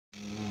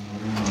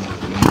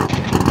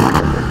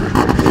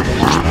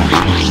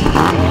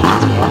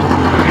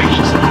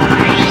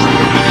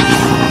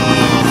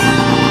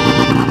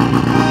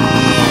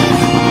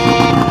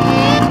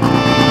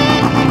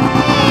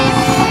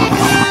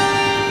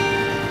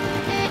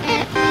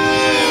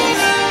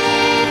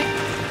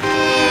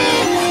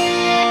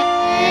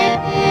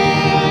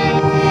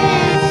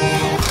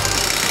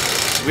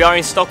We are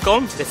in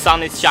Stockholm, the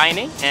sun is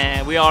shining,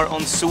 we are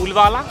on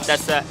Solvalla,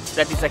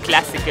 that is a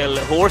classical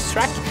horse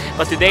track,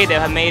 but today they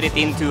have made it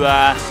into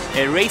a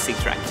racing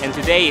track, and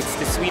today it's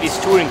the Swedish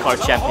Touring Car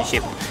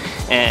Championship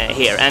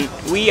here, and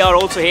we are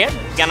also here,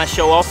 gonna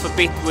show off a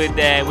bit with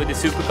the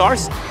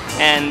supercars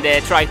and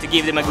try to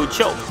give them a good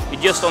show.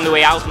 We're just on the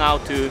way out now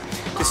to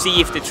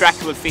see if the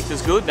track will fit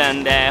us good,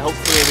 and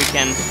hopefully we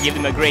can give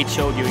them a great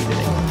show during the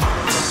day.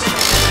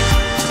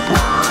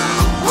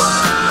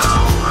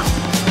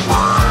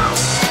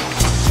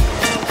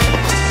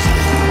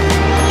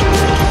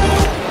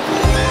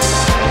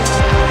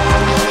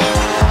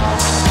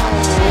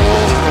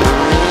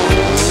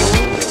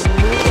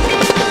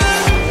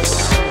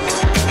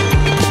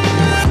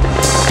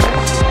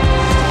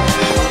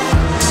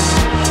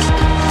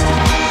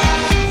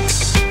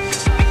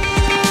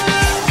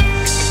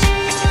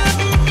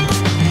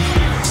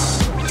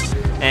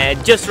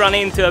 Just run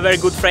into a very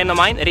good friend of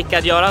mine,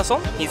 Rickard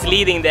Göransson. He's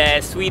leading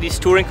the Swedish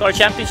Touring Car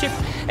Championship,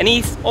 and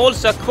he's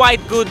also a quite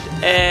good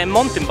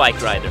mountain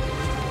bike rider.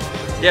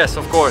 Yes,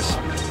 of course.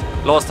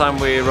 Last time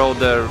we rode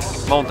the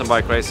mountain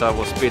bike race, I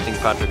was beating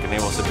Patrik, and he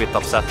was a bit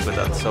upset with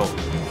that. So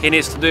he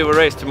needs to do a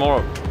race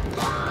tomorrow.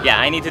 Yeah,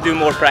 I need to do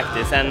more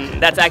practice,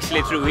 and that's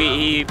actually true.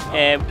 He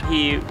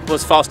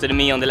was faster than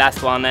me on the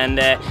last one, and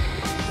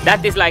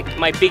that is like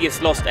my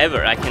biggest loss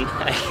ever, I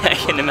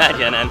can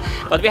imagine.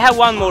 But we have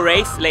one more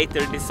race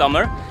later this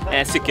summer,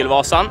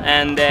 Cykelvasan,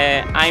 and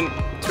I'm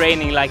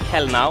training like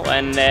hell now,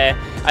 and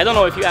I don't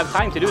know if you have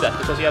time to do that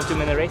because you have too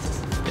many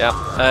races. Yeah,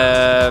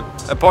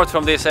 apart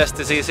from this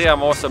STCC,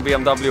 I'm also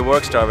BMW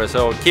works driver,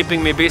 so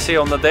keeping me busy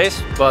on the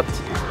days. But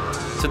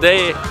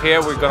today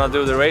here we're gonna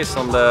do the race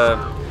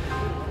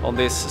on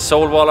this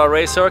Solvalla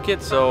race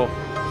circuit, so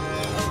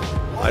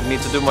I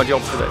need to do my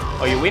job today.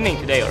 Are you winning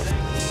today, or?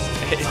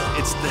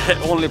 It's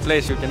the only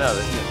place you can have,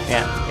 isn't it?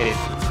 Yeah, it is.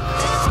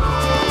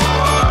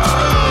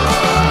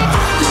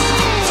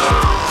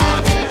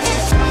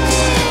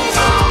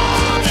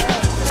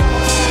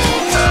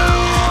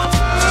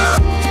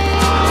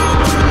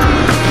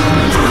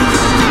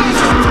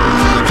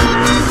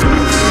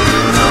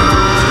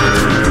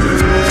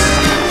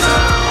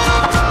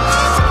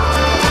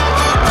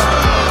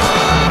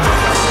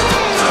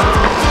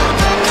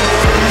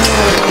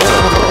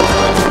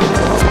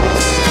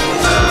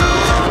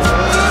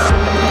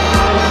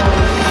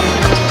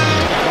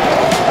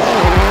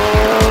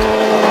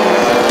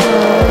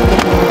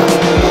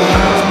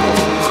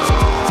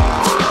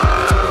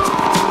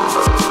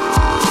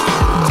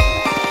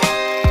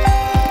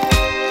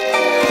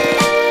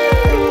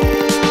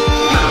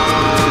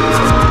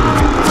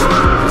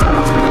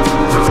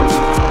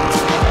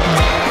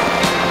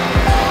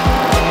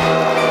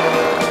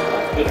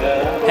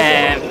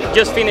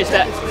 Just finished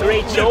a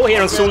great show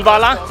here on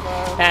Solvalla.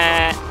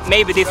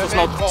 Maybe this was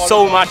not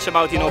so much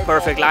about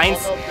perfect lines.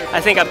 I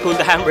think I pulled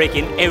the handbrake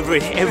in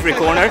every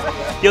corner,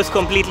 just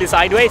completely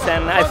sideways,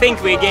 and I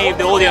think we gave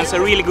the audience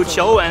a really good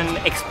show and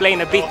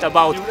explained a bit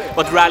about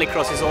what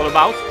rallycross is all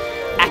about.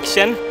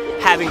 Action,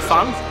 having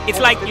fun. It's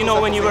like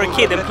when you were a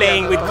kid and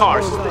playing with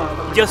cars,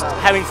 just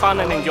having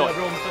fun and enjoy.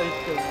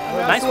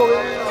 Nice.